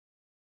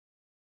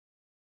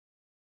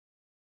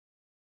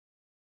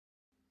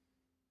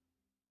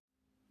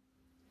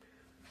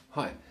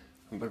Hi,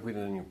 I'm back with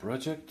a new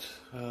project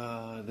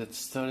that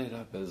started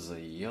up as a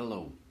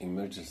yellow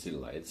emergency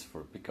lights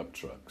for pickup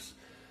trucks,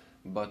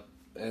 but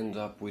end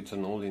up with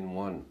an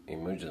all-in-one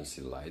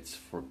emergency lights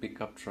for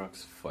pickup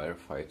trucks,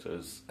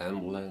 firefighters,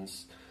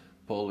 ambulance,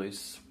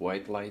 police,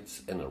 white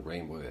lights and a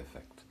rainbow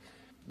effect.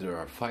 There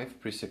are 5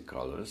 preset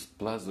colors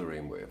plus the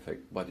rainbow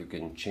effect, but you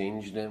can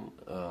change them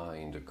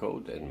in the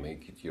code and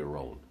make it your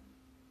own.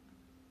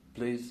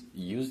 Please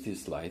use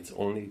these lights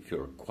only if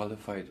you're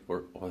qualified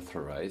or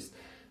authorized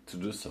to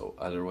do so,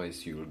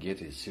 otherwise you will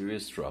get in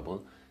serious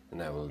trouble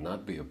and I will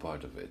not be a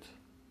part of it.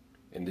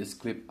 In this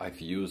clip I've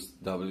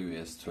used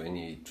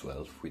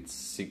WS2812 with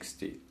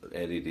 60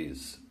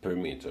 LEDs per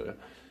meter,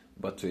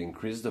 but to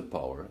increase the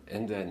power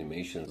and the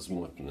animation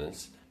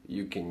smoothness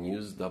you can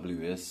use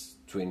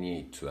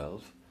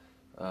WS2812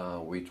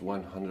 with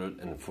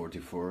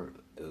 144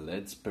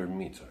 LEDs per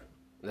meter.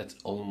 That's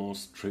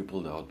almost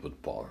triple the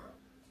output power.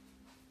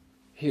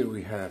 Here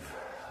we have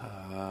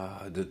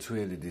the 2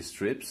 LED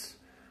strips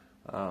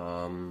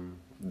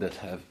that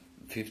have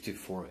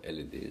 54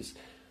 LEDs,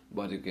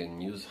 but you can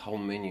use how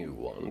many you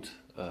want.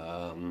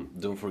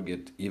 Don't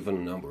forget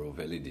even number of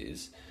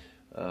LEDs,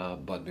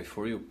 but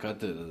before you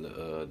cut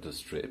the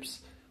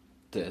strips,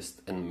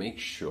 test and make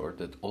sure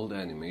that all the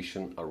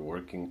animation are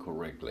working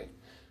correctly.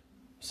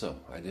 So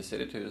I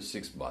decided to use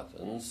 6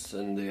 buttons,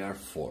 and they are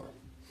 4.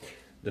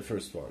 The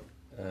first one,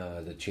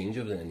 the change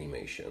of the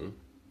animation.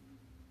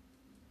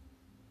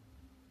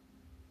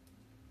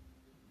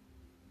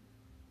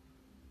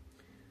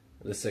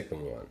 The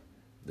second one,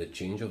 the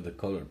change of the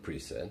color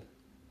preset.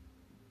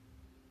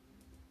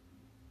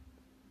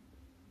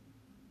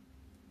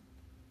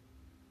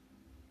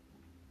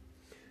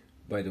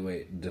 By the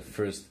way, the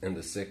first and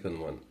the second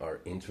one are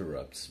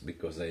interrupts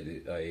because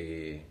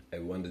I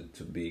wanted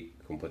to be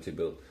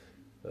compatible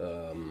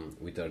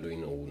with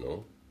Arduino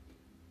Uno,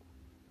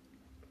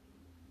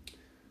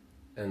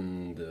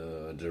 and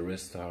the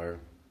rest are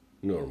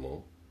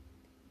normal.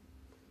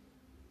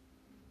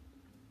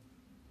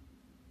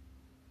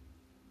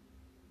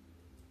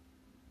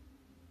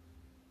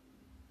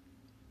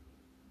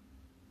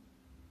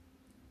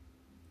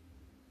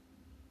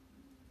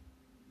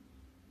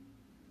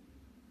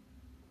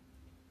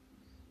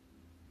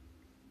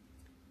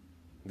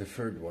 The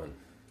third one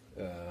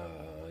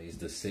is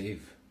the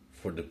save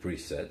for the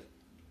preset.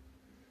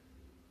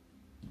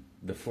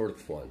 The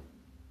fourth one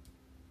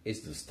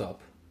is the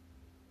stop.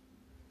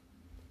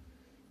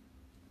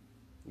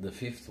 The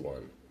fifth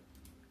one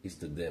is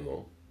the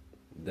demo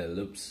that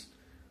loops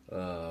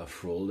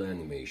through all the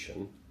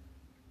animation.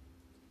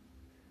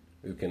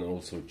 You can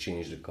also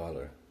change the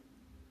color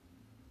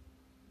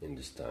in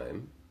this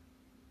time.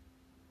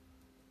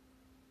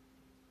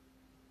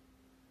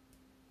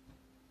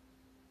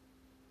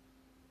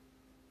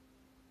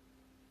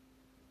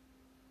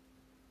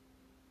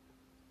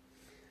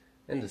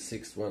 And the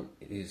sixth one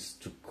is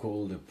to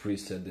call the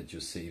preset that you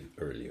saved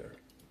earlier.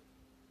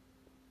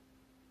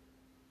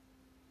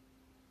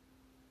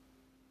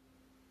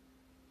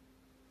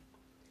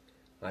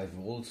 I've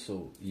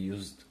also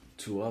used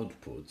 2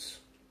 outputs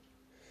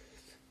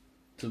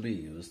to be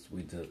used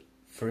with the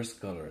first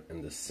color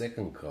and the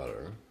second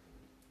color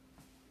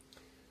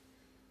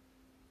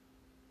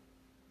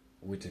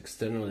with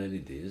external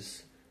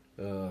LEDs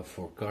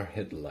for car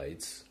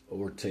headlights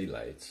or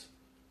taillights.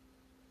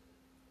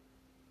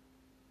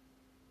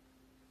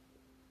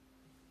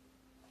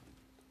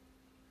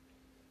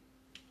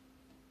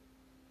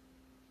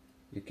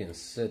 You can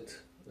set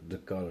the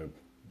color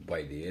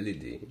by the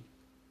LED.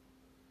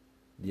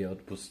 The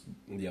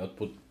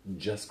output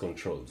just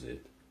controls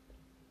it.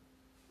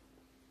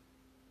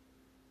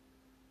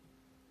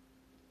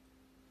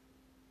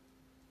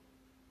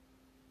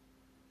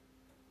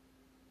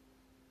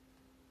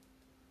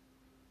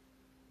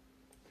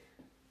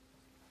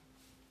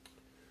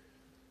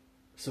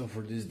 So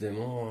for this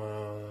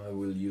demo I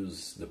will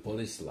use the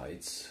police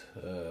lights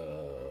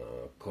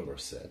color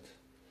set.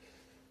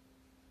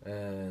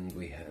 And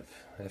we have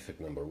effect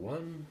number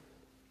 1,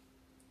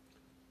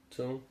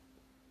 2,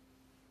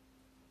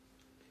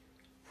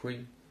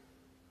 3,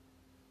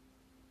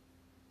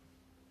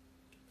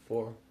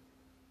 4,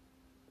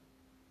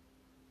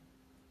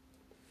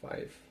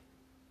 5,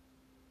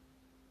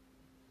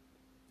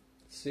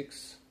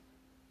 6,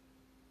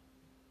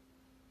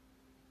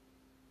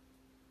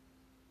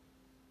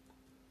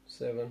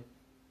 7,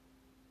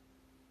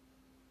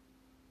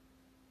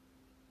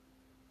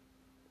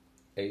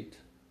 8,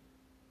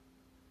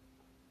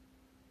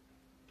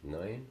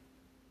 9,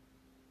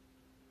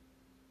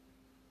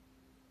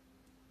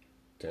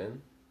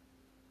 10,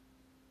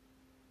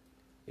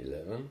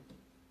 11,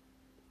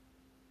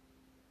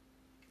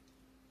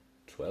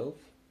 12,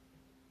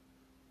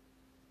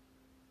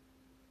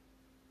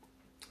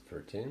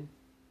 13,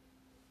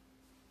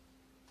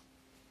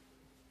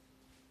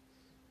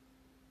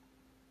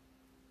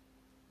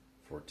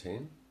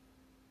 14,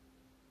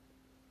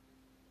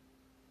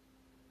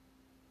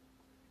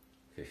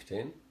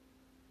 15,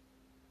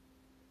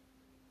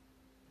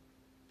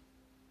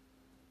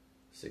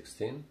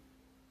 16,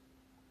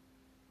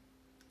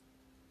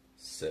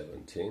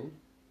 17,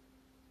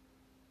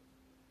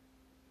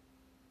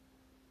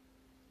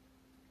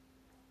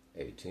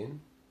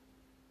 18,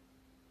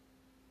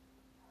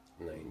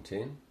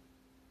 19,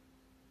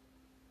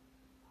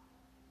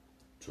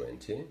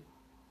 20,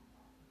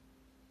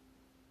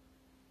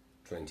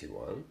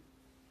 21.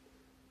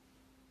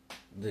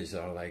 These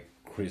are like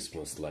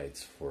Christmas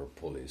lights for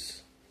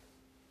police.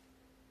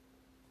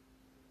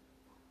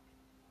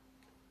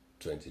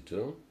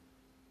 22.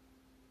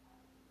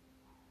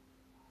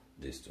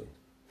 This one.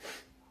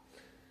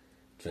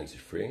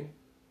 23.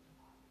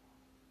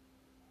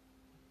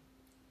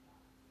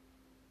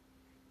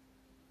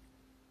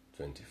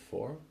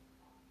 24.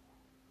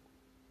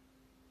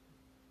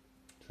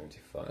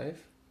 25.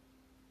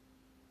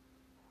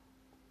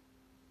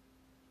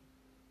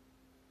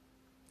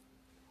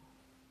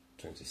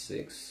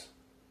 26.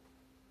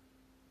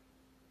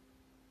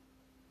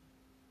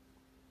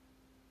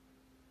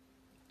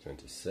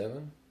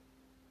 27.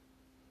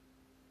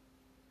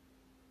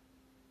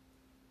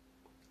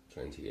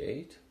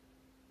 28.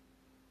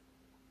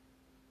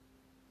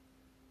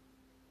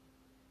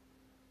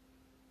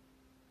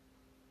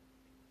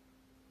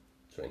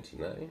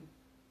 29.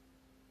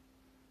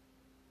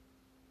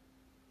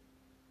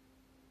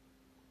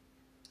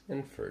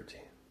 And 30.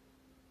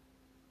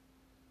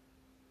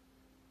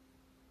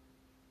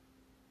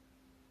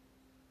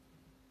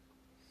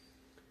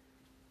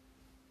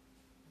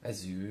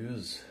 As you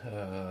use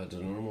the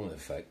normal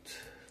effect,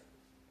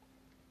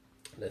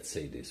 let's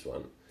say this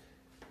one,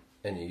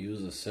 and you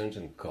use a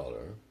certain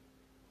color,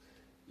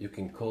 you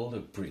can call the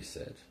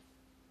preset,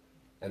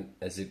 and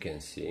as you can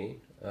see,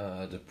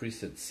 the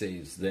preset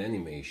saves the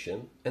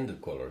animation and the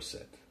color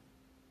set.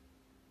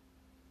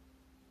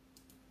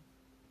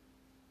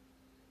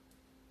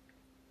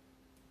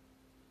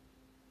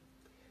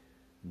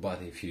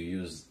 But if you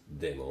use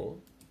demo,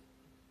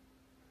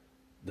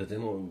 the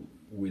demo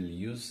will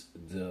use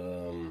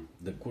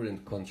the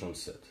current control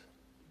set,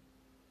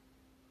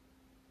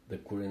 the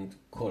current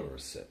color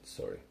set,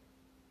 sorry.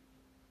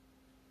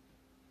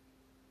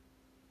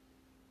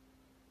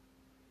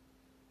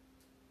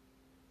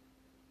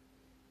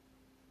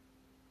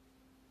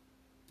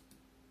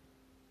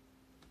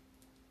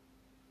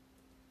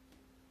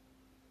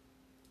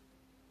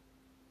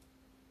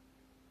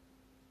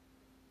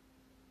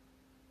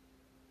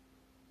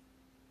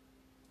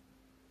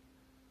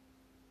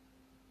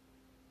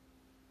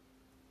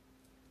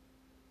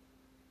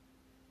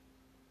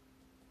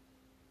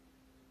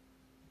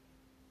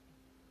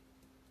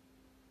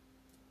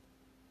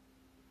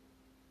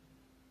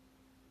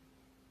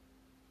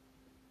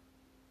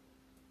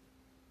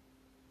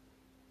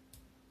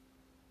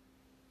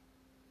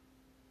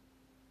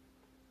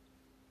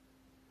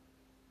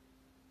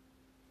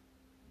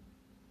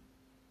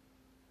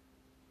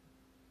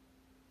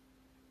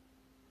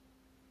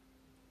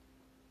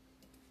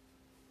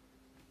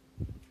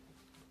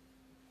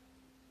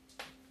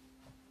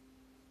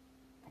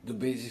 The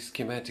basic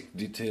schematic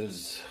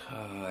details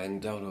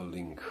and download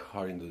link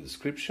are in the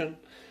description.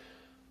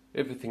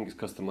 Everything is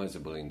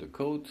customizable in the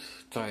code,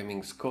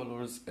 timings,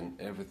 colors,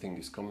 and everything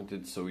is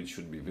commented, so it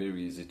should be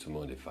very easy to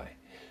modify.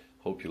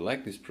 Hope you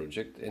like this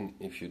project, and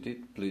if you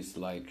did, please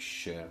like,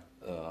 share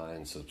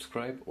and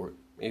subscribe, or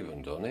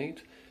even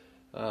donate,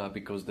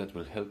 because that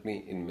will help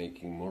me in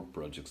making more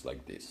projects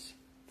like this.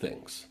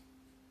 Thanks.